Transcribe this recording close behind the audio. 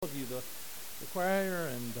the choir,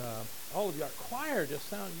 and all of you. Our choir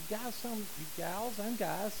just you gals and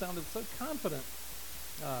guys sounded so confident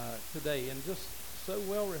today, and just so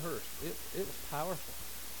well rehearsed. It was powerful,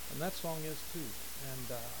 and that song is too.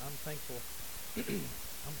 And I'm thankful.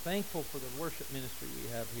 I'm thankful for the worship ministry we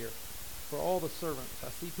have here, for all the servants. I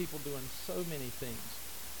see people doing so many things,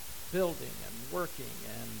 building and working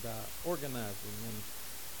and organizing, and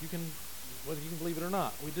you can, whether you can believe it or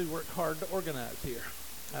not, we do work hard to organize here.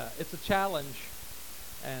 It's a challenge,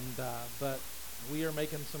 and but we are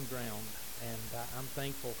making some ground, and I'm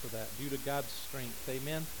thankful for that, due to God's strength.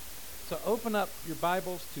 Amen. So open up your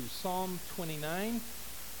Bibles to Psalm 29.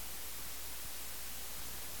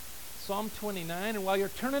 Psalm 29, and while you're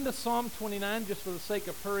turning to Psalm 29, just for the sake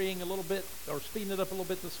of hurrying a little bit, or speeding it up a little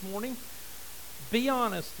bit this morning, be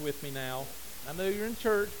honest with me now. I know you're in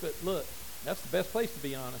church, but look, that's the best place to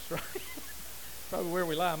be honest, right? Probably where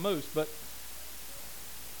we lie most, but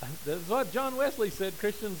that's what John Wesley said,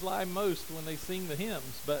 Christians lie most when they sing the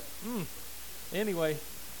hymns. But anyway,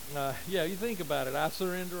 yeah, you think about it, I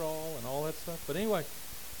surrender all and all that stuff. But anyway,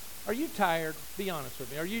 are you tired? Be honest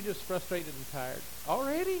with me. Are you just frustrated and tired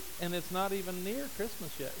already? And it's not even near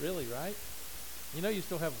Christmas yet, really, right? You know you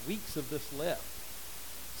still have weeks of this left.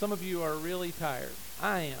 Some of you are really tired.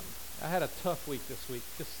 I am. I had a tough week this week.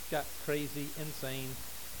 Just got crazy, insane.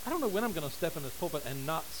 I don't know when I'm going to step in this pulpit and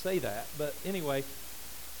not say that. But anyway,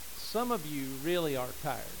 some of you really are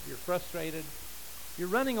tired. You're frustrated. You're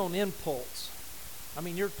running on impulse. I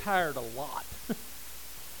mean, you're tired a lot.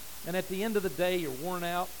 And at the end of the day, you're worn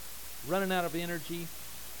out, running out of energy.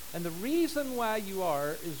 And the reason why you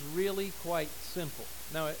are is really quite simple.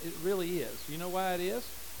 Now, it really is. You know why it is?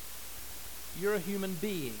 You're a human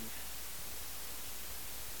being.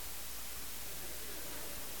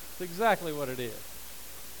 That's exactly what it is.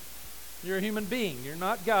 You're a human being. You're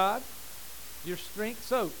not God. Your strength,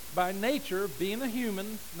 so by nature, being a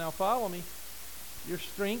human, now follow me, your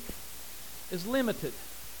strength is limited.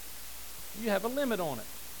 You have a limit on it.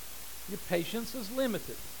 Your patience is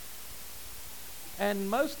limited. And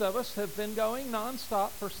most of us have been going nonstop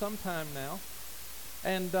for some time now.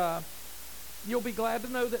 And you'll be glad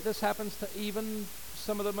to know that this happens to even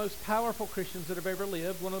some of the most powerful Christians that have ever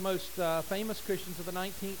lived. One of the most famous Christians of the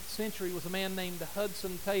 19th century was a man named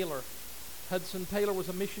Hudson Taylor. Hudson Taylor was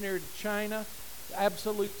a missionary to China,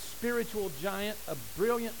 absolute spiritual giant, a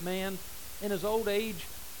brilliant man. In his old age,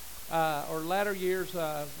 or latter years,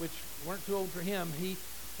 which weren't too old for him,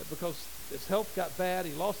 because his health got bad,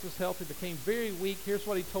 he lost his health, he became very weak. Here's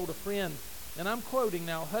what he told a friend, and I'm quoting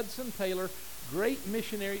now, Hudson Taylor, great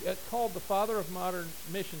missionary, called the father of modern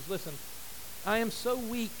missions. Listen, I am so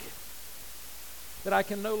weak that I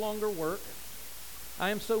can no longer work. I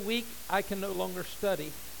am so weak I can no longer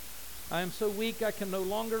study. I am so weak I can no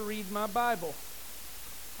longer read my Bible.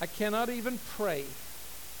 I cannot even pray.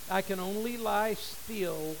 I can only lie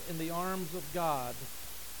still in the arms of God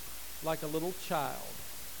like a little child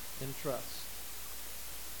in trust.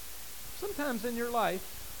 Sometimes in your life,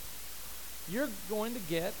 you're going to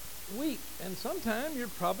get weak. And sometimes you're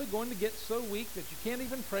probably going to get so weak that you can't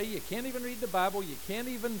even pray, you can't even read the Bible, you can't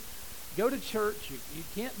even go to church, you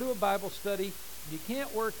can't do a Bible study, you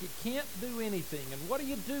can't work, you can't do anything. And what do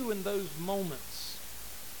you do in those moments?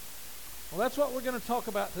 Well, that's what we're going to talk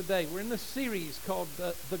about today. We're in this series called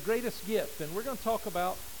The Greatest Gift, and we're going to talk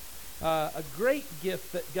about a great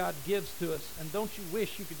gift that God gives to us. And don't you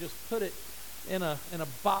wish you could just put it in a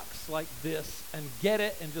box like this and get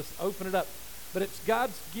it and just open it up? But it's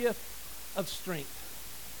God's gift of strength.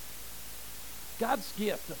 God's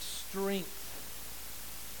gift of strength.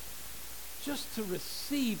 Just to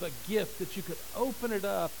receive a gift that you could open it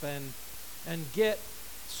up and get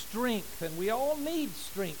strength. And we all need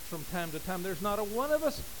strength from time to time. There's not a one of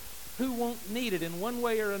us who won't need it in one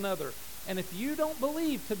way or another. And if you don't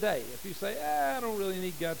believe today, if you say, I don't really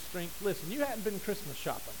need God's strength, listen, you hadn't been Christmas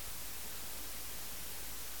shopping.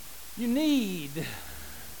 You need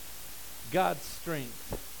God's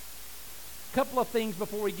strength. A couple of things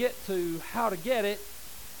before we get to how to get it.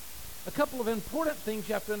 A couple of important things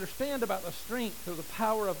you have to understand about the strength or the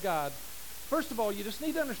power of God. First of all, you just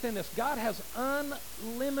need to understand this. God has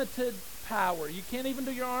unlimited power. You can't even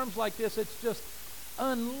do your arms like this. It's just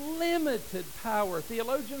unlimited power.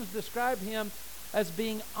 Theologians describe him as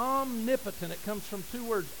being omnipotent. It comes from two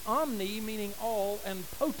words, omni, meaning all, and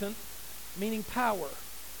potent, meaning power.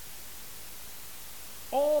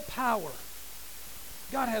 All power.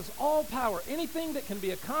 God has all power. Anything that can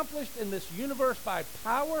be accomplished in this universe by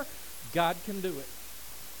power, God can do it.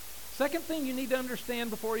 Second thing you need to understand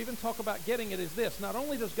before we even talk about getting it is this. Not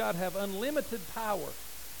only does God have unlimited power,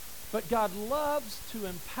 But God loves to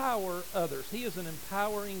empower others. He is an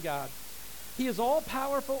empowering God. He is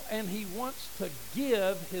all-powerful, and He wants to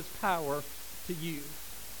give His power to you.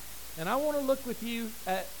 And I want to look with you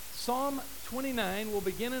at Psalm 29. We'll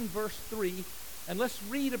begin in verse 3, and let's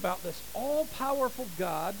read about this all-powerful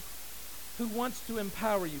God who wants to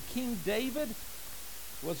empower you. King David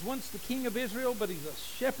was once the king of Israel, but he's a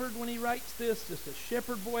shepherd when he writes this, just a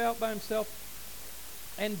shepherd boy out by himself.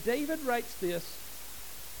 And David writes this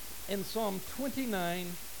in Psalm 29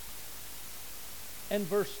 and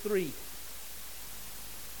verse 3.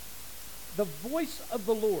 The voice of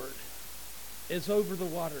the Lord is over the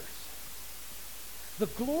waters. The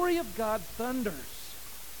glory of God thunders.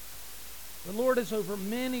 The Lord is over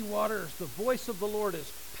many waters. The voice of the Lord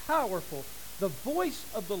is powerful. The voice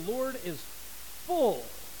of the Lord is full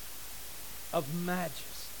of majesty.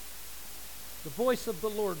 The voice of the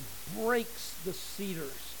Lord breaks the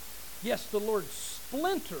cedars. Yes, the Lord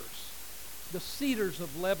splinters the cedars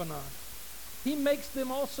of Lebanon. He makes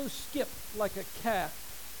them also skip like a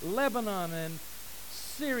calf. Lebanon and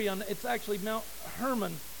Syrian, it's actually Mount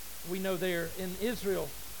Hermon, we know there in Israel.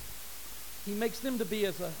 He makes them to be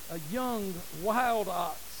as a young wild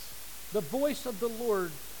ox. The voice of the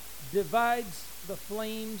Lord divides the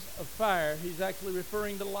flames of fire. He's actually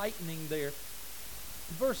referring to lightning there.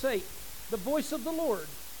 Verse 8, the voice of the Lord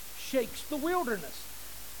shakes the wilderness.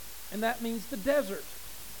 And that means the desert.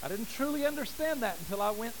 I didn't truly understand that until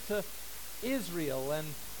I went to Israel, and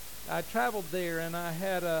I traveled there, and I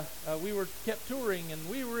had we were kept touring, and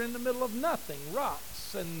we were in the middle of nothing,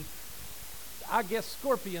 rocks, and I guess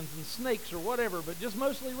scorpions and snakes or whatever, but just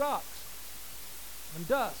mostly rocks and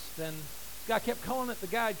dust. And the guy kept calling it, the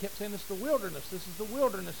guide kept saying, it's the wilderness. This is the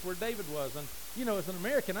wilderness where David was. And, you know, as an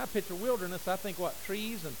American, I picture wilderness, I think what?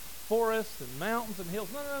 Trees and forests and mountains and hills.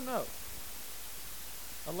 No.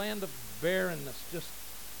 A land of barrenness, just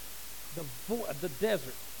the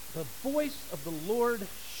desert. The voice of the Lord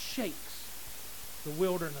shakes the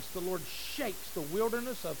wilderness. The Lord shakes the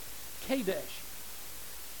wilderness of Kadesh.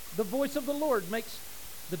 The voice of the Lord makes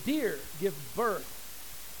the deer give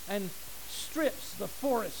birth and strips the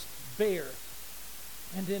forest bare.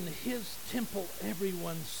 And in His temple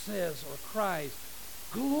everyone says or cries,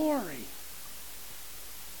 glory.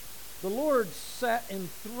 The Lord sat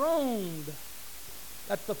enthroned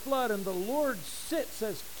at the flood, and the Lord sits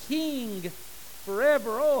as king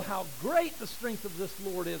forever. Oh, how great the strength of this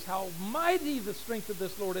Lord is. How mighty the strength of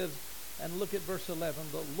this Lord is. And look at verse 11.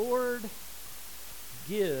 The Lord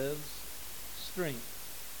gives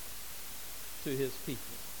strength to His people.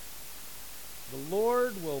 The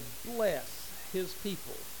Lord will bless His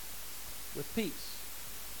people with peace.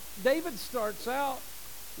 David starts out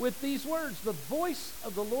with these words. The voice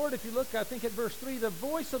of the Lord, if you look, I think at verse 3, the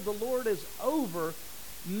voice of the Lord is over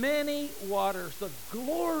many waters. The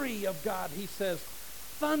glory of God, he says,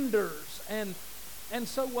 thunders. And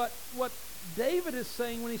so what David is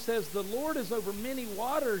saying when he says the Lord is over many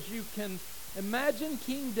waters, you can imagine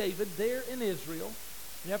King David there in Israel.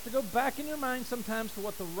 You have to go back in your mind sometimes to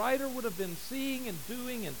what the writer would have been seeing and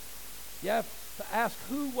doing, and you have to ask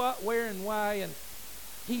who, what, where, and why. And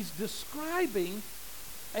he's describing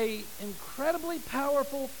an incredibly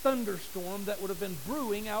powerful thunderstorm that would have been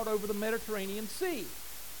brewing out over the Mediterranean Sea.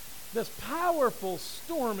 This powerful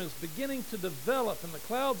storm is beginning to develop, and the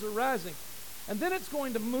clouds are rising. And then it's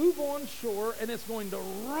going to move on shore, and it's going to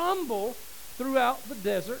rumble throughout the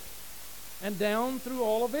desert and down through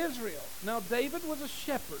all of Israel. Now, David was a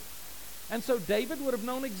shepherd, and so David would have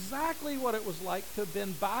known exactly what it was like to have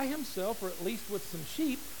been by himself, or at least with some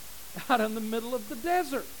sheep, out in the middle of the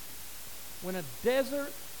desert when a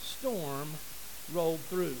desert storm rolled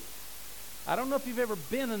through. I don't know if you've ever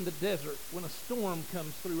been in the desert when a storm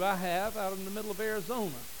comes through. I have, out in the middle of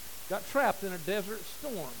Arizona. Got trapped in a desert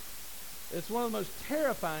storm. It's one of the most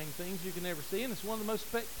terrifying things you can ever see, and it's one of the most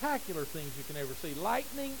spectacular things you can ever see.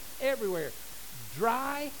 Lightning everywhere.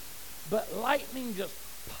 Dry, but lightning just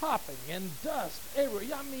popping, and dust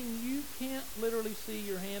everywhere. I mean, you can't literally see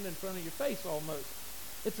your hand in front of your face almost.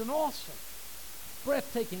 It's an awesome,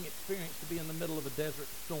 breathtaking experience to be in the middle of a desert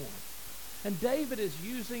storm. And David is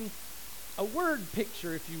using a word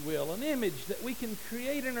picture, if you will, an image that we can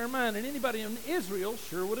create in our mind. And anybody in Israel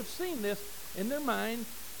sure would have seen this in their mind.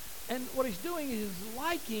 And what he's doing is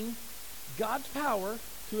liking God's power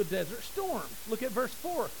to a desert storm. Look at verse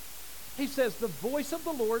 4. He says, the voice of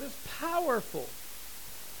the Lord is powerful.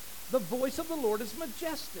 The voice of the Lord is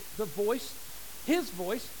majestic. His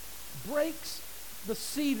voice breaks the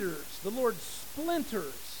cedars. The Lord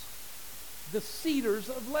splinters the cedars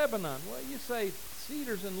of Lebanon. Well, you say,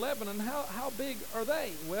 cedars in Lebanon, how big are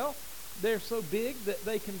they? Well, they're so big that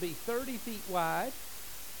they can be 30 feet wide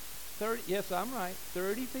 30, yes, I'm right,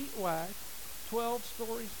 30 feet wide, 12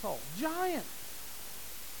 stories tall. Giant.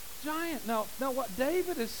 Giant. Now what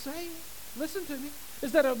David is saying, listen to me,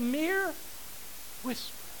 is that a mere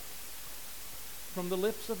whisper from the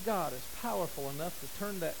lips of God is powerful enough to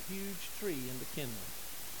turn that huge tree into kindling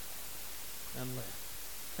and live.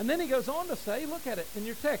 And then he goes on to say, look at it in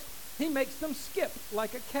your text, he makes them skip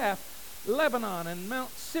like a calf, Lebanon and Mount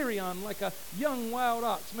Sirion like a young wild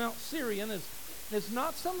ox. Mount Sirion is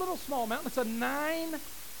not some little small mountain. It's a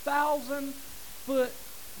 9,000-foot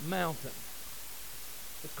mountain.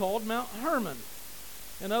 It's called Mount Hermon.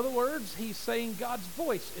 In other words, he's saying God's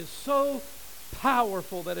voice is so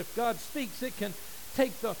powerful that if God speaks, it can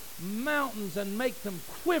take the mountains and make them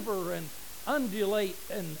quiver and undulate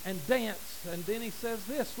and dance. And then he says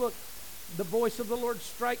this, look, the voice of the Lord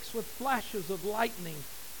strikes with flashes of lightning.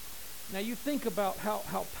 Now you think about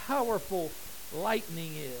how powerful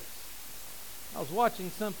lightning is. I was watching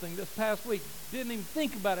something this past week, didn't even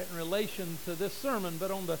think about it in relation to this sermon, but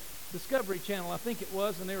on the Discovery Channel, I think it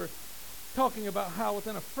was, and they were talking about how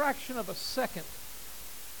within a fraction of a second,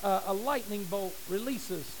 a lightning bolt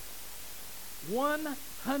releases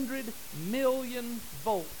 100 million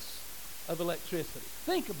volts of electricity.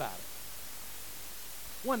 Think about it.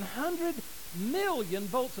 100 million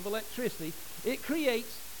volts of electricity. It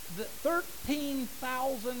creates the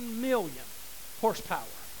 13,000 million horsepower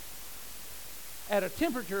at a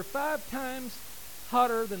temperature 5 times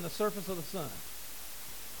hotter than the surface of the sun.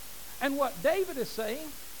 And what David is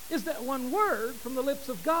saying is that one word from the lips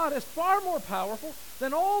of God is far more powerful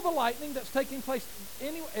than all the lightning that's taking place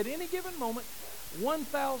at any given moment.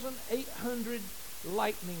 1,800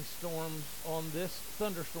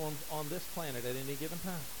 thunderstorms on this planet at any given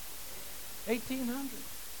time. 1,800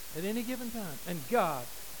 at any given time. And God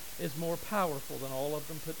is more powerful than all of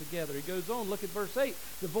them put together. He goes on, look at verse 8.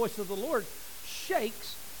 The voice of the Lord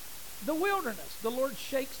shakes the wilderness. The Lord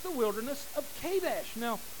shakes the wilderness of Kadesh.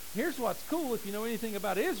 Now, here's what's cool if you know anything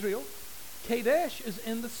about Israel. Kadesh is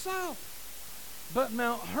in the south, but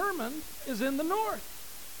Mount Hermon is in the north.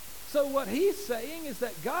 So what he's saying is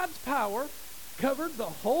that God's power covered the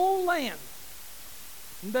whole land.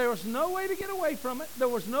 There was no way to get away from it. There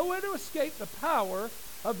was no way to escape the power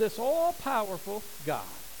of this all-powerful God.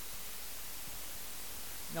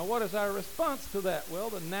 Now, what is our response to that? Well,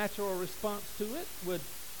 the natural response to it would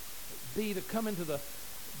be to come into the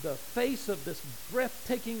face of this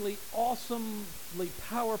breathtakingly, awesomely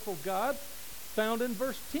powerful God found in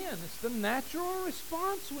verse 10. It's the natural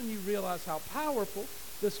response when you realize how powerful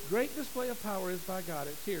this great display of power is by God.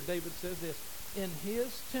 It's here. David says this, in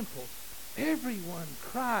his temple, everyone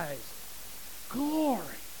cries,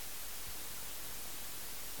 glory.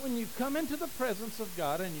 When you come into the presence of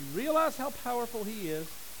God and you realize how powerful he is,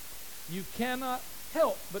 you cannot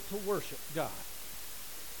help but to worship God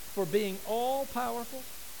for being all-powerful,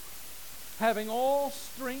 having all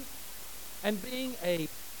strength, and being a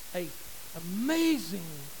amazing,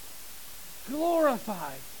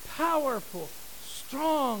 glorified, powerful,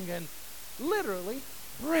 strong, and literally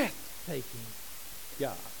breathtaking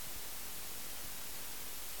God.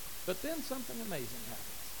 But then something amazing happens.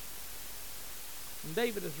 When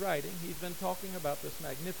David is writing, he's been talking about this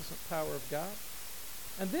magnificent power of God.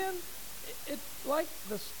 And then it's like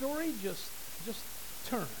the story just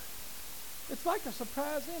turned. It's like a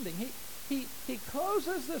surprise ending. He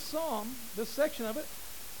closes this psalm, this section of it,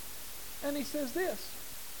 and he says this,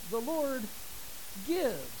 the Lord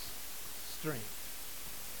gives strength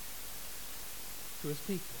to his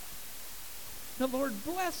people. The Lord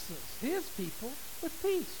blesses his people with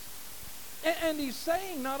peace. And he's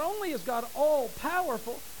saying not only is God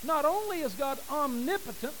all-powerful, not only is God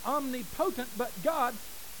omnipotent, but God,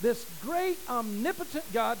 this great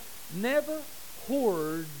omnipotent God, never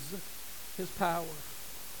hoards his power.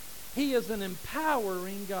 He is an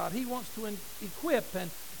empowering God. He wants to equip and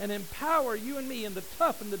empower you and me in the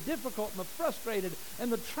tough and the difficult and the frustrated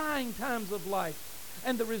and the trying times of life.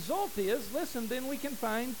 And the result is, listen, then we can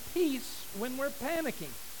find peace when we're panicking.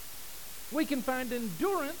 We can find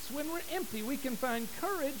endurance when we're empty. We can find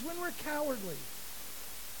courage when we're cowardly.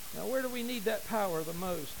 Now, where do we need that power the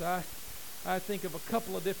most? I think of a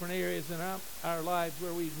couple of different areas in our lives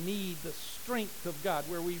where we need the strength of God,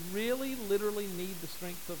 where we really, literally need the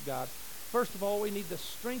strength of God. First of all, we need the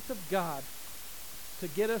strength of God to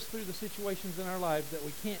get us through the situations in our lives that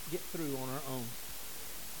we can't get through on our own,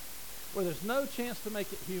 where there's no chance to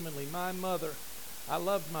make it humanly. My mother, I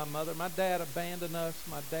loved my mother. My dad abandoned us.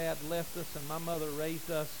 My dad left us, and my mother raised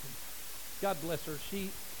us. And God bless her. She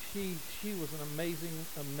was an amazing,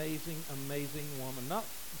 amazing, amazing woman. Not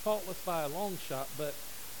faultless by a long shot, but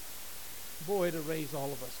boy, to raise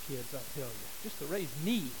all of us kids, I tell you. Just to raise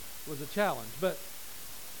me, was a challenge. But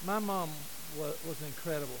my mom was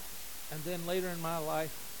incredible. And then later in my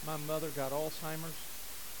life, my mother got Alzheimer's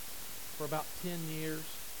for about 10 years.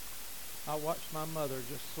 I watched my mother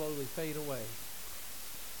just slowly fade away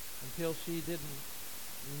until she didn't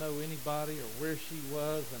know anybody or where she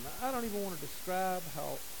was. And I don't even want to describe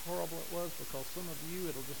how horrible it was, because some of you,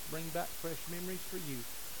 it'll just bring back fresh memories for you.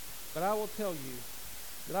 But I will tell you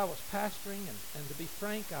that I was pastoring, and to be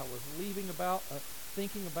frank, I was thinking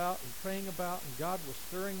about and praying about, and God was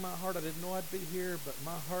stirring my heart. I didn't know I'd be here, but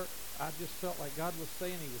my heart, I just felt like God was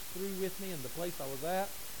saying He was through with me in the place I was at.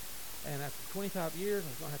 And after 25 years, I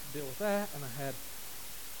was going to have to deal with that. And I had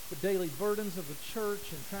the daily burdens of the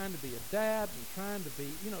church and trying to be a dad and trying to be,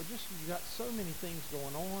 you got so many things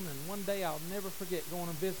going on. And one day I'll never forget going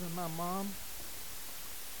and visiting my mom,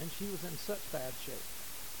 and she was in such bad shape.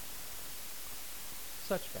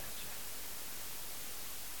 Such bad shape.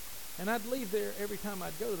 And I'd leave there, every time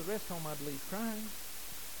I'd go to the rest home, I'd leave crying.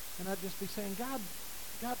 And I'd just be saying, God,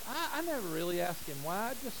 I never really asked Him why.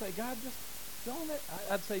 I'd just say, God, just don't let,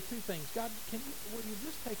 I'd say two things. God, will you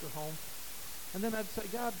just take her home? And then I'd say,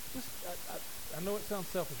 God, just, I know it sounds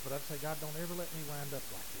selfish, but I'd say, God, don't ever let me wind up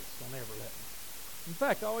like this. Don't ever let me. In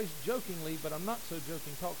fact, always jokingly, but I'm not so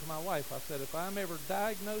joking, talk to my wife. I said, if I'm ever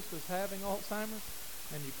diagnosed as having Alzheimer's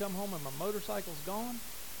and you come home and my motorcycle's gone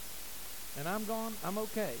and I'm gone, I'm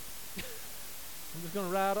okay. I'm just going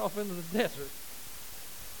to ride off into the desert.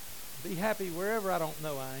 Be happy wherever I don't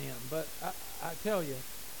know I am. But I tell you,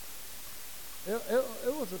 it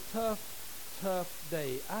was a tough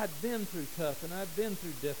day. I'd been through tough, and I'd been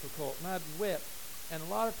through difficult, and I'd wept. And a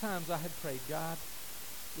lot of times I had prayed, God,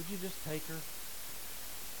 would you just take her?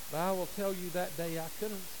 But I will tell you, that day I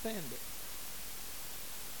couldn't stand it.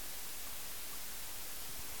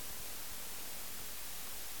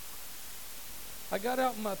 I got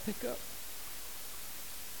out in my pickup,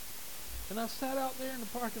 and I sat out there in the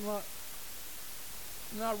parking lot,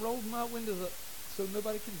 and I rolled my windows up so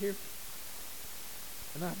nobody could hear me.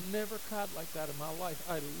 And I've never cried like that in my life.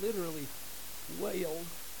 I literally wailed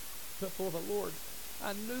before the Lord.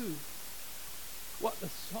 I knew what the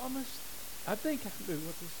psalmist, I think I knew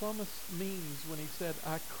what the psalmist means when he said,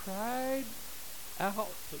 I cried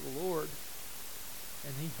out to the Lord,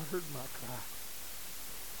 and He heard my cry.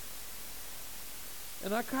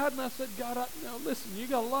 And I cried, and I said, God, now listen, you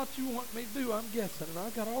got a lot you want me to do, I'm guessing. And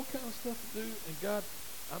I've got all kinds of stuff to do. And God,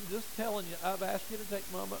 I'm just telling you, I've asked you to take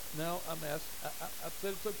Mama. Now I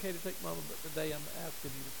said it's okay to take Mama, but today I'm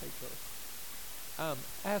asking you to take her. I'm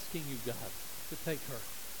asking you, God, to take her.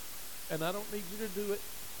 And I don't need you to do it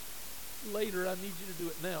later. I need you to do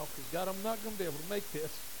it now, because God, I'm not going to be able to make this.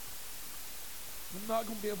 I'm not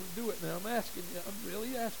going to be able to do it now. I'm asking you. I'm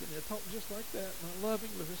really asking you. I talk just like that. And I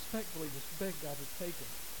lovingly, respectfully just beg God to take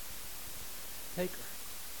her. Take her.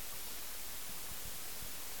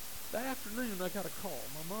 That afternoon, I got a call.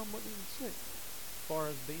 My mom wasn't even sick. As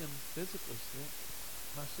far as being physically sick,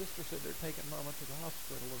 my sister said they're taking Mama to the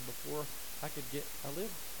hospital, and before I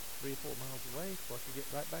lived 3 or 4 miles away, before I could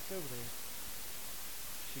get right back over there,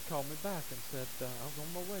 she called me back and said, I was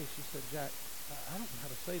on my way. She said, Jack, I don't know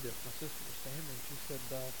how to say this. My sister was standing. She said,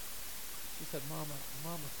 Mama's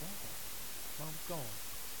gone. Mom's gone.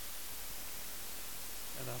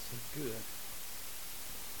 And I said, good.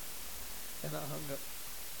 And I hung up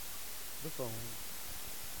the phone.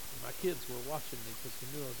 And my kids were watching me because they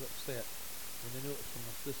knew I was upset, and they knew it was from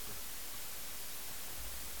my sister.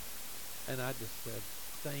 And I just said,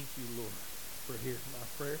 thank you, Lord, for hearing my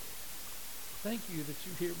prayer. Thank you that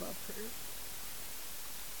you hear my prayer.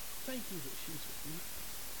 Thank you that she's with you.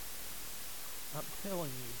 I'm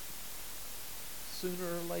telling you, sooner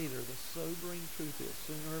or later, the sobering truth is,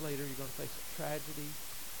 sooner or later you're going to face a tragedy,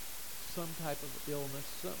 some type of illness,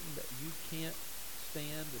 something that you can't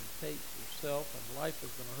stand and take yourself, and life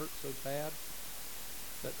is going to hurt so bad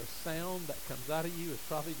that the sound that comes out of you is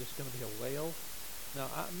probably just going to be a wail. Now,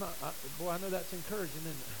 I know that's encouraging,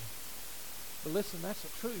 isn't it? But listen, that's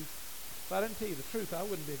the truth. If I didn't tell you the truth, I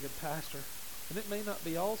wouldn't be a good pastor. And it may not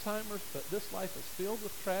be Alzheimer's, but this life is filled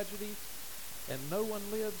with tragedy, and no one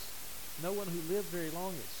who lives very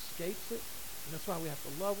long escapes it. And that's why we have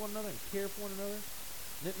to love one another and care for one another.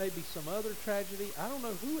 And it may be some other tragedy. I don't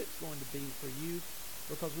know who it's going to be for you,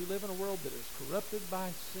 because we live in a world that is corrupted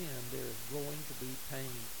by sin. There is going to be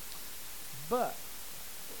pain. But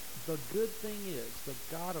the good thing is, the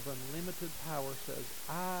God of unlimited power says,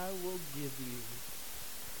 I will give you,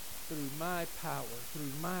 through my power,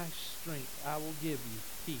 through my strength, I will give you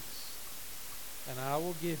peace. And I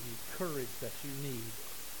will give you courage that you need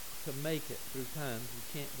to make it through times you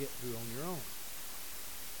can't get through on your own.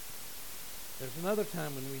 There's another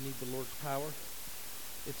time when we need the Lord's power.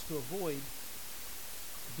 It's to avoid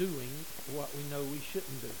doing what we know we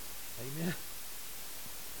shouldn't do. Amen?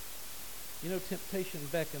 You know, temptation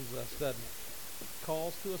beckons us, doesn't it? It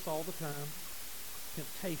calls to us all the time.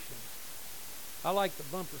 Temptation. I like the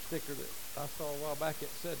bumper sticker that I saw a while back. It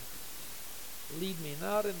said, "Lead me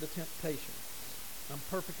not into temptation. I'm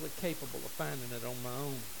perfectly capable of finding it on my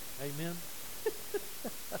own." Amen?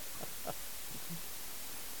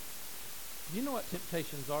 You know what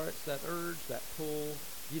temptations are? It's that urge, that pull.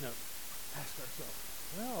 You know, ask ourselves,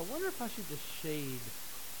 well, I wonder if I should just shade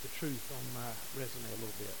the truth on my resume a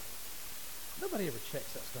little bit. Nobody ever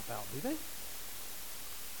checks that stuff out, do they?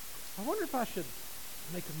 I wonder if I should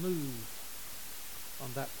make a move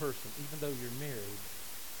on that person, even though you're married.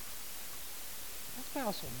 My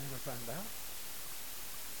spouse will never find out.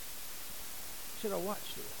 Should I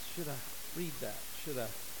watch this? Should I read that? Should I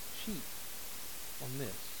cheat on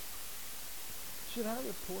this? Should I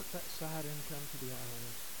report that side income to the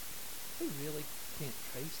IRS? They really can't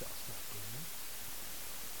trace that stuff, can they?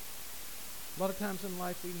 A lot of times in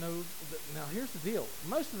life we know that, now here's the deal.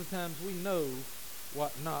 Most of the times we know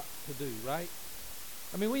what not to do, right?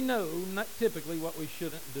 I mean, we know not typically what we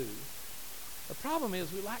shouldn't do. The problem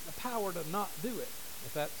is we lack the power to not do it,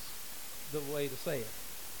 if that's the way to say it.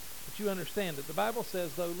 But you understand that the Bible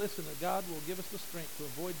says, though, listen, that God will give us the strength to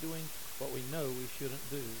avoid doing what we know we shouldn't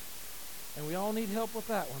do. And we all need help with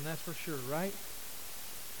that one, that's for sure, right?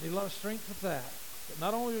 Need a lot of strength with that. But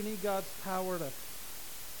not only do we need God's power to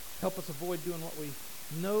help us avoid doing what we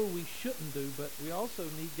know we shouldn't do, but we also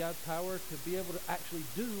need God's power to be able to actually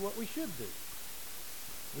do what we should do.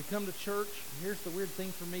 We come to church, and here's the weird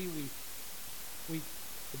thing for me, the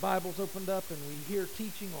Bible's opened up and we hear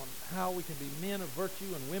teaching on how we can be men of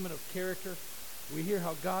virtue and women of character. We hear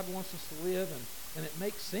how God wants us to live, and it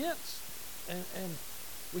makes sense. And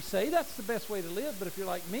we say that's the best way to live, but if you're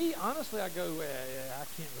like me, honestly, I go, I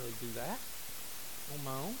can't really do that on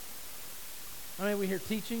my own. I mean, we hear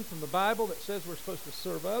teaching from the Bible that says we're supposed to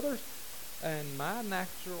serve others, and my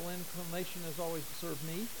natural inclination is always to serve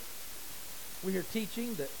me. We hear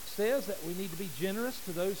teaching that says that we need to be generous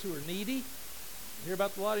to those who are needy. Hear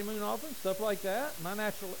about the Lottie Moon offering, stuff like that. My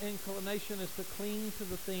natural inclination is to cling to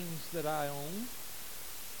the things that I own,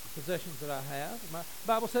 possessions that I have. My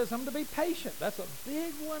Bible says I'm to be patient. That's a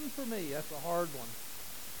big one for me. That's a hard one.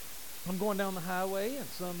 I'm going down the highway and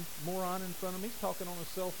some moron in front of me is talking on a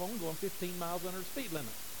cell phone going 15 miles under the speed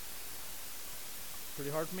limit.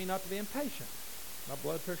 Pretty hard for me not to be impatient. My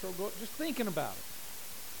blood pressure will go up just thinking about it.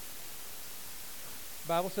 The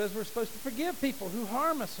Bible says we're supposed to forgive people who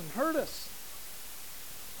harm us and hurt us.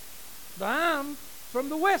 But I'm from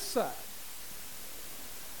the west side.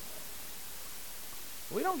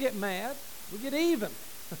 We don't get mad. We get even.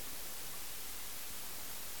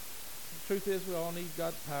 The truth is we all need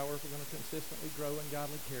God's power if we're going to consistently grow in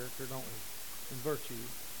godly character, don't we? In virtue.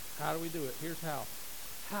 How do we do it? Here's how.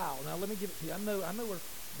 How? Now let me give it to you. I know we're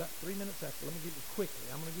about 3 minutes after. Let me give you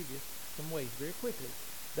quickly. I'm going to give you some ways very quickly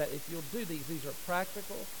that if you'll do these are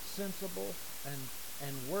practical, sensible, and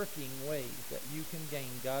working ways that you can gain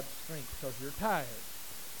God's strength because you're tired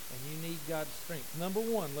and you need God's strength. Number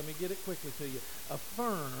one, let me get it quickly to you.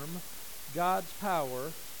 Affirm God's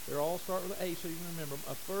power. They all start with A, so you can remember them.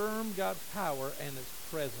 Affirm God's power and His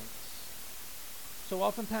presence. So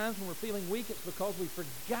oftentimes when we're feeling weak, it's because we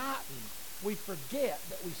forget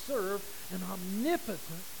that we serve an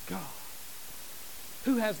omnipotent God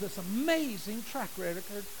who has this amazing track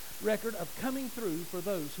record of coming through for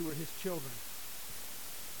those who are His children.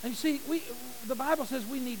 And you see, the Bible says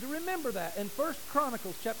we need to remember that. In 1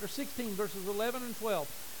 Chronicles chapter 16, verses 11 and 12,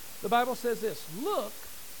 the Bible says this, look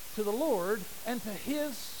to the Lord and to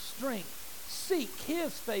His strength. Seek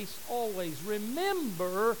His face always.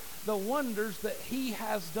 Remember the wonders that He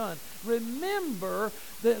has done. Remember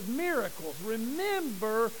the miracles.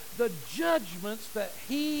 Remember the judgments that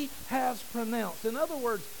He has pronounced. In other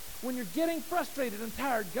words, when you're getting frustrated and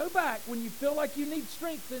tired, go back. When you feel like you need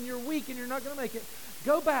strength and you're weak and you're not going to make it,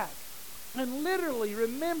 go back and literally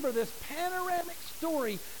remember this panoramic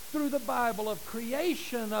story through the Bible of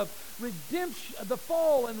creation, of redemption, the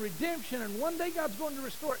fall and redemption, and one day God's going to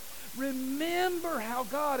restore it. Remember how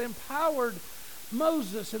God empowered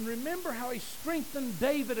Moses, and remember how He strengthened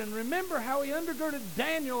David, and remember how He undergirded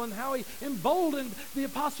Daniel, and how He emboldened the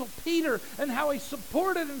Apostle Peter, and how He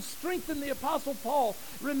supported and strengthened the Apostle Paul.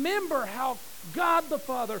 Remember how God the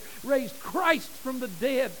Father raised Christ from the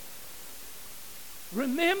dead.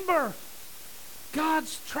 Remember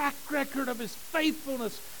God's track record of His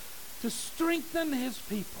faithfulness to strengthen His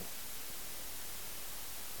people.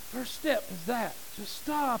 First step is that. Just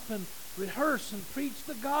stop and rehearse and preach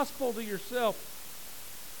the gospel to yourself.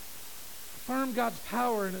 Affirm God's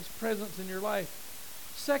power and His presence in your life.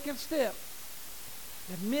 Second step,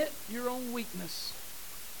 admit your own weakness.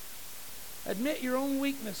 Admit your own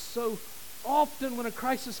weakness. So often when a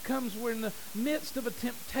crisis comes, we're in the midst of a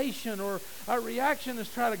temptation, or our reaction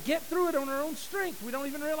is try to get through it on our own strength. We don't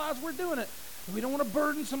even realize we're doing it. We don't want to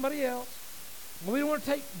burden somebody else. We don't want to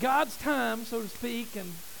take God's time, so to speak,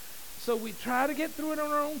 and so we try to get through it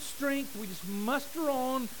on our own strength. We just muster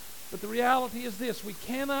on. But the reality is this: we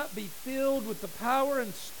cannot be filled with the power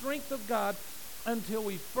and strength of God until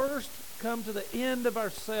we first come to the end of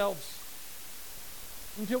ourselves.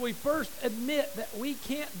 Until we first admit that we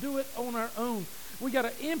can't do it on our own. We got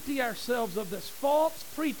to empty ourselves of this false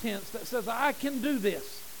pretense that says, I can do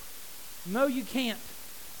this. No, you can't.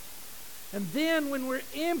 And then when we're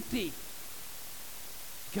empty,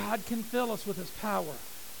 God can fill us with His power.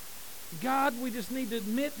 God, we just need to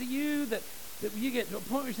admit to you that you get to a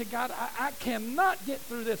point where you say, God, I cannot get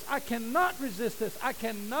through this. I cannot resist this. I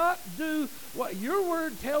cannot do what your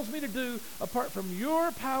word tells me to do apart from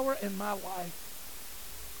your power in my life.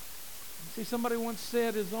 See, somebody once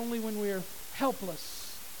said, it's only when we are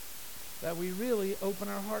helpless that we really open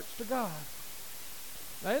our hearts to God.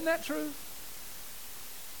 Now, isn't that true?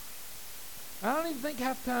 I don't even think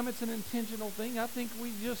half the time it's an intentional thing. I think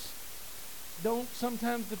we just don't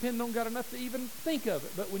sometimes depend on God enough to even think of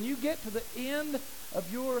it. But when you get to the end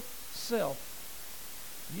of yourself,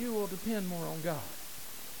 you will depend more on God.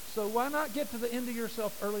 So why not get to the end of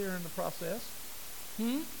yourself earlier in the process?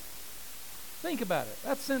 Think about it.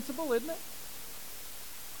 That's sensible, isn't it?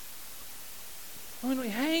 When we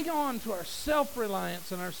hang on to our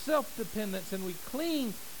self-reliance and our self-dependence and we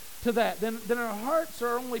cling to that, then our hearts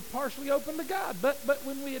are only partially open to God. But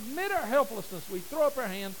when we admit our helplessness, we throw up our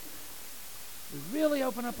hands, we really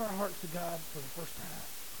open up our hearts to God for the first time.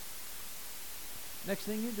 Next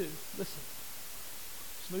thing you do, listen,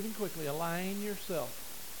 just moving quickly, align yourself.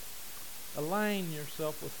 Align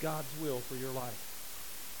yourself with God's will for your life.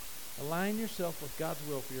 Align yourself with God's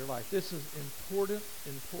will for your life. This is important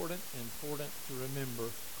to remember.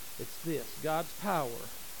 It's this: God's power.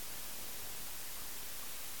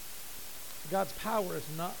 God's power is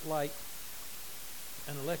not like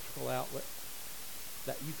an electrical outlet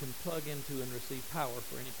that you can plug into and receive power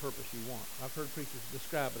for any purpose you want. I've heard preachers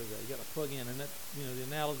describe it as that. You got to plug in, and that, the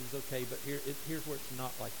analogy is okay, but here's where it's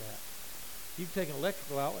not like that. You can take an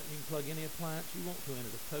electrical outlet, you can plug any appliance you want to in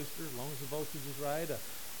it. A toaster, as long as the voltage is right. A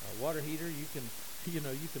water heater, you can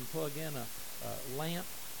plug in a lamp.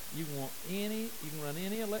 You can run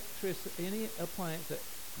any appliance that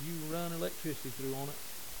you run electricity through on it.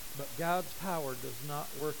 But God's power does not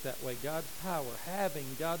work that way. God's power,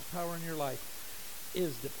 having God's power in your life,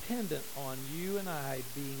 is dependent on you and I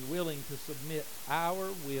being willing to submit our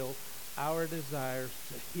will, our desires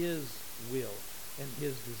to His will and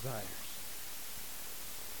His desires.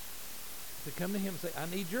 To come to Him and say, I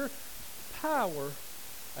need your power,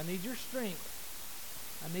 I need your strength,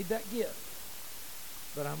 I need that gift,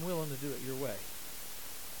 but I'm willing to do it your way.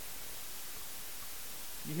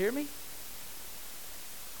 You hear me?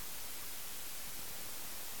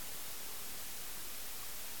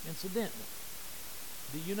 Incidentally,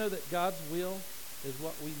 do you know that God's will is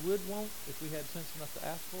what we would want if we had sense enough to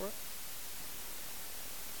ask for it?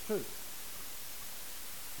 It's true.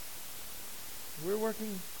 We're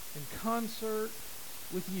working in concert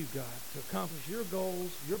with you, God, to accomplish your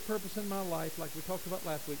goals, your purpose in my life, like we talked about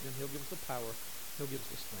last week. Then He'll give us the power, He'll give us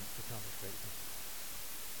the strength to accomplish great things.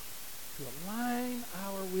 To align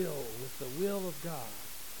our will with the will of God,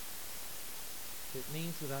 it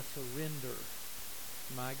means that I surrender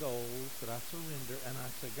my goals, that I surrender, and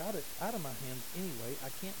I say, God, it's out of my hands anyway.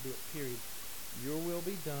 I can't do it, period. Your will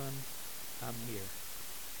be done. I'm here.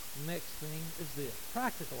 Next thing is this.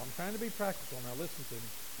 Practical. I'm trying to be practical. Now listen to me.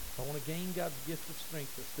 If I want to gain God's gift of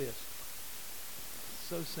strength, it's this.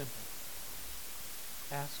 It's so simple.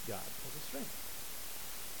 Ask God for the strength.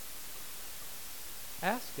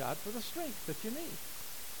 Ask God for the strength that you need.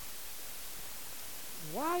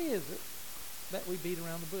 Why is it that we beat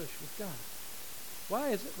around the bush with God?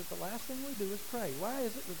 Why is it that the last thing we do is pray? Why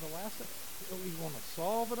is it that the last thing we want to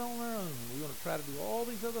solve it on our own? We want to try to do all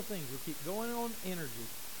these other things. We keep going on energy.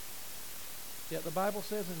 Yet the Bible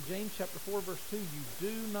says in James chapter 4, verse 2, you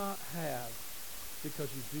do not have because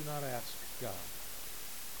you do not ask God.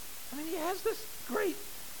 I mean, He has this great,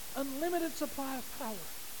 unlimited supply of power.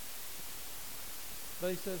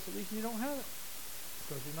 But He says the reason you don't have it is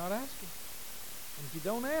because you're not asking. And if you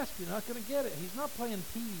don't ask, you're not going to get it. He's not playing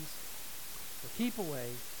tease or keep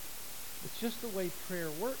away. It's just the way prayer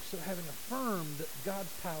works. So having affirmed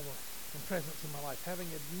God's power and presence in my life, having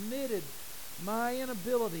admitted my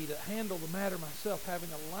inability to handle the matter myself, having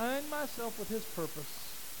aligned myself with His purpose,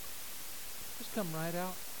 just come right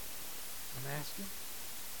out and ask Him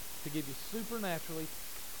to give you supernaturally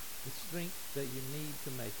the strength that you need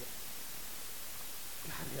to make it.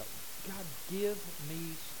 God help me. God, give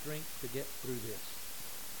me strength to get through this.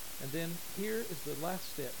 And then here is the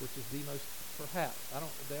last step, which is the most, perhaps,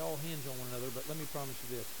 they all hinge on one another, but let me promise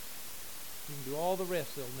you this. You can do all the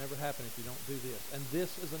rest, it'll never happen if you don't do this. And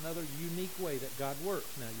this is another unique way that God works.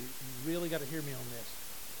 Now, you really got to hear me on this.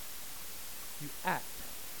 You act.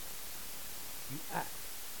 You act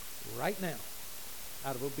right now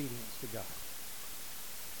out of obedience to God.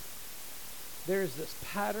 There is this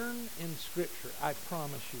pattern in Scripture, I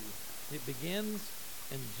promise you. It begins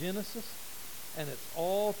in Genesis, and it's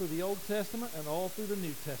all through the Old Testament and all through the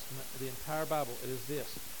New Testament, the entire Bible. It is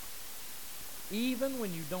this. Even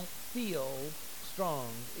when you don't feel strong,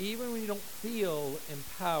 even when you don't feel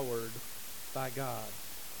empowered by God,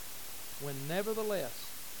 when nevertheless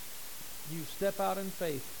you step out in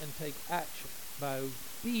faith and take action by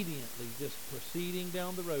obediently just proceeding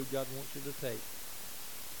down the road God wants you to take,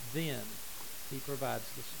 then He provides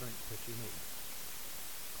the strength that you need.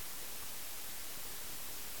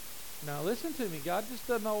 Now listen to me. God just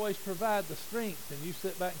doesn't always provide the strength, and you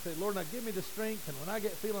sit back and say, Lord, now give me the strength, and when I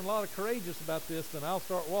get feeling a lot of courageous about this, then I'll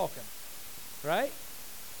start walking. Right?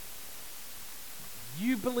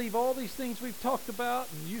 You believe all these things we've talked about,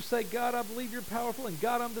 and you say, God, I believe you're powerful, and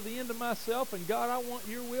God, I'm to the end of myself, and God, I want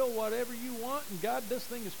your will, whatever you want, and God, this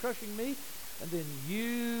thing is crushing me, and then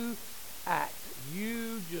you act.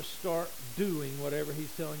 You just start doing whatever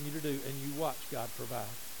He's telling you to do, and you watch God provide.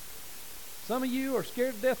 Some of you are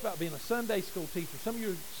scared to death about being a Sunday school teacher. Some of you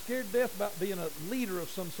are scared to death about being a leader of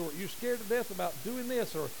some sort. You're scared to death about doing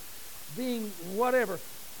this or being whatever.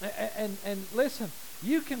 And listen,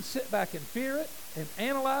 you can sit back and fear it and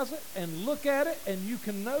analyze it and look at it, and you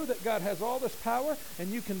can know that God has all this power, and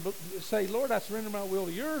you can say, Lord, I surrender my will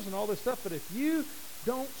to yours and all this stuff. But if you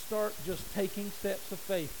don't start just taking steps of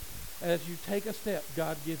faith, as you take a step,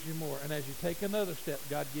 God gives you more. And as you take another step,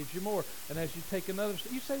 God gives you more. And as you take another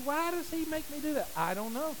step, you say, why does He make me do that? I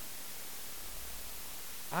don't know.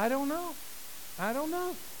 I don't know. I don't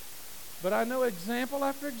know. But I know example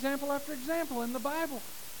after example after example in the Bible.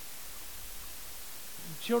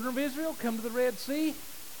 The children of Israel come to the Red Sea.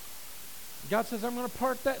 God says, I'm going to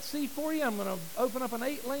part that sea for you. I'm going to open up an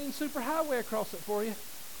 8-lane superhighway across it for you.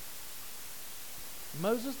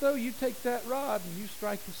 Moses, though, you take that rod and you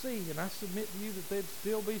strike the sea, and I submit to you that they'd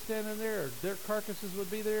still be standing there, or their carcasses would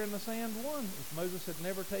be there in the sand one if Moses had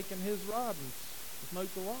never taken his rod and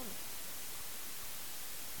smoked the water.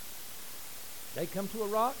 They come to a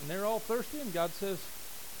rock, and they're all thirsty, and God says,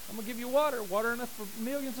 I'm going to give you water enough for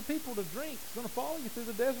millions of people to drink. It's going to follow you through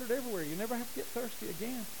the desert everywhere. You never have to get thirsty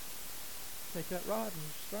again. Take that rod and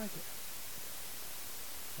you strike it,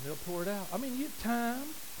 and it'll pour it out. I mean, time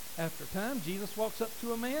after time, Jesus walks up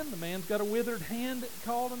to a man. The man's got a withered hand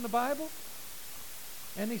called in the Bible.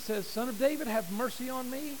 And he says, Son of David, have mercy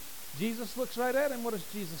on me. Jesus looks right at him. What does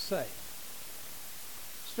Jesus say?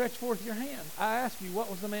 Stretch forth your hand. I ask you, what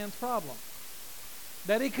was the man's problem?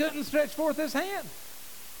 That he couldn't stretch forth his hand.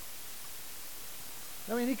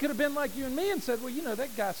 I mean, he could have been like you and me and said, well, you know,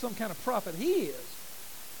 that guy's some kind of prophet. He is.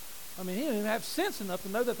 I mean, he didn't even have sense enough to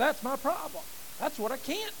know that that's my problem. That's what I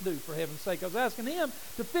can't do, for heaven's sake. I was asking him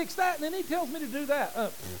to fix that, and then he tells me to do that.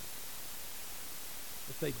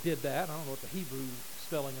 If they did that, I don't know what the Hebrew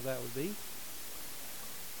spelling of that would be.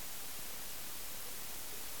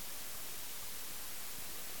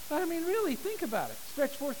 But I mean, really, think about it.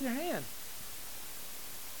 Stretch forth your hand.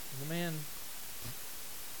 And the man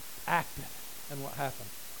acted, and what happened?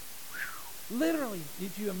 Literally,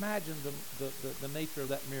 did you imagine the nature of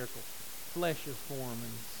that miracle? Flesh is formed,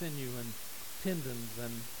 and sinew, and tendons,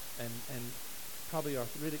 and probably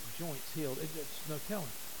arthritic joints healed. It's no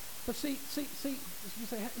telling. But see, you say,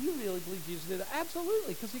 you really believe Jesus did it?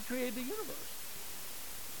 Absolutely, because He created the universe.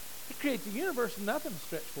 He created the universe with nothing to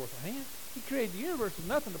stretch forth a hand. He created the universe with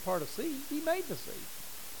nothing to part a sea. He made the sea.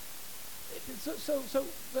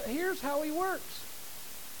 But here's how He works.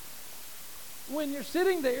 When you're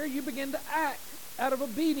sitting there, you begin to act out of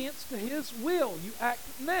obedience to His will. You act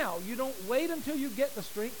now. You don't wait until you get the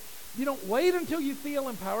strength. You don't wait until you feel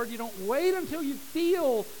empowered. You don't wait until you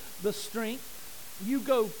feel the strength. You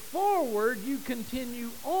go forward. You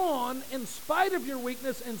continue on in spite of your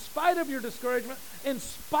weakness, in spite of your discouragement, in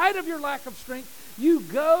spite of your lack of strength. You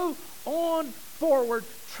go on forward,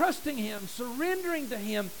 trusting Him, surrendering to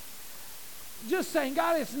Him, just saying,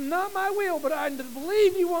 God, it's not my will, but I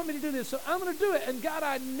believe you want me to do this, so I'm going to do it. And God,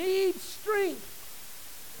 I need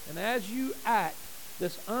strength. And as you act,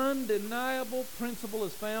 This undeniable principle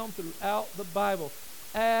is found throughout the Bible.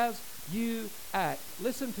 As you act.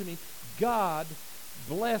 Listen to me. God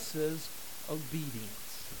blesses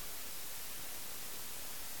obedience.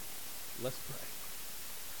 Let's pray.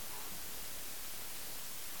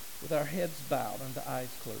 With our heads bowed and the eyes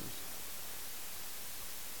closed.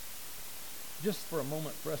 Just for a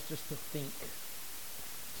moment for us just to think.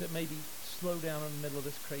 To maybe slow down in the middle of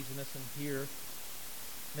this craziness and hear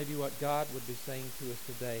maybe what God would be saying to us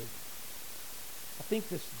today. I think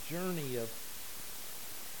this journey of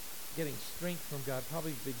getting strength from God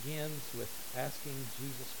probably begins with asking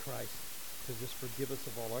Jesus Christ to just forgive us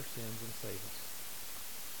of all our sins and save us.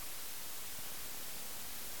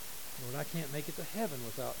 Lord, I can't make it to heaven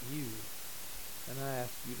without you. And I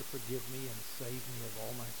ask you to forgive me and save me of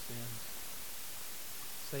all my sins.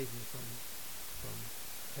 Save me from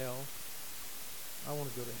hell. I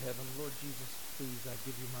want to go to heaven. Lord Jesus, please, I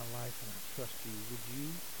give you my life and I trust you. Would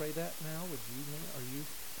you pray that now? Would you? Are you?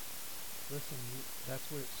 Listen, that's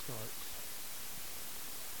where it starts.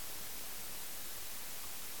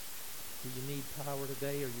 Do you need power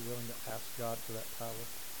today? Are you willing to ask God for that power?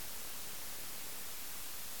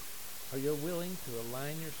 Are you willing to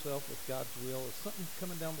align yourself with God's will? Is something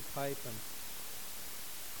coming down the pipe and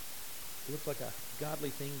it looks like a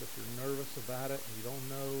godly thing, but you're nervous about it and you don't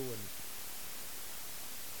know, and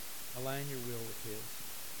align your will with His.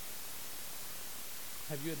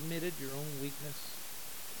 Have you admitted your own weakness?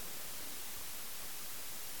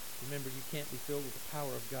 Remember, you can't be filled with the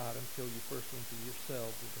power of God until you first empty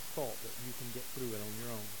yourselves with the thought that you can get through it on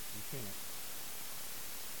your own. You can't.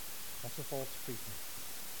 That's a false pretense.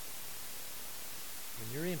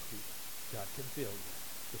 When you're empty, God can fill you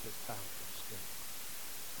with His power and strength.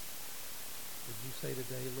 Would you say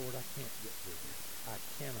today, Lord, I can't get through this. I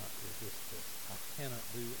cannot resist this. I cannot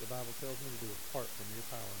do what the Bible tells me to do apart from your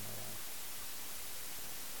power in my life.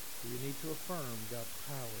 Do you need to affirm God's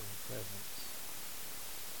power and presence?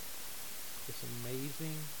 This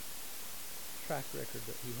amazing track record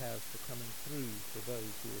that He has for coming through for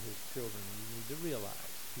those who are His children. You need to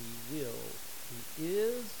realize He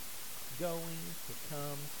is going to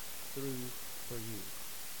come through for you.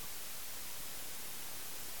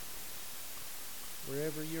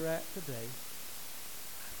 Wherever you're at today,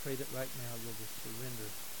 I pray that right now you'll just surrender.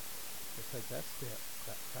 You'll take that step,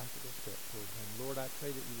 that practical step toward Him. Lord, I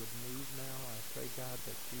pray that you would move now. I pray, God,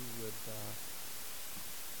 that you would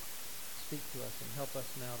speak to us and help us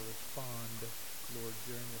now to respond, Lord,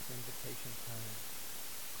 during this invitation time.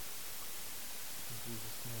 In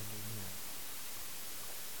Jesus' name, amen.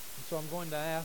 And so I'm going to ask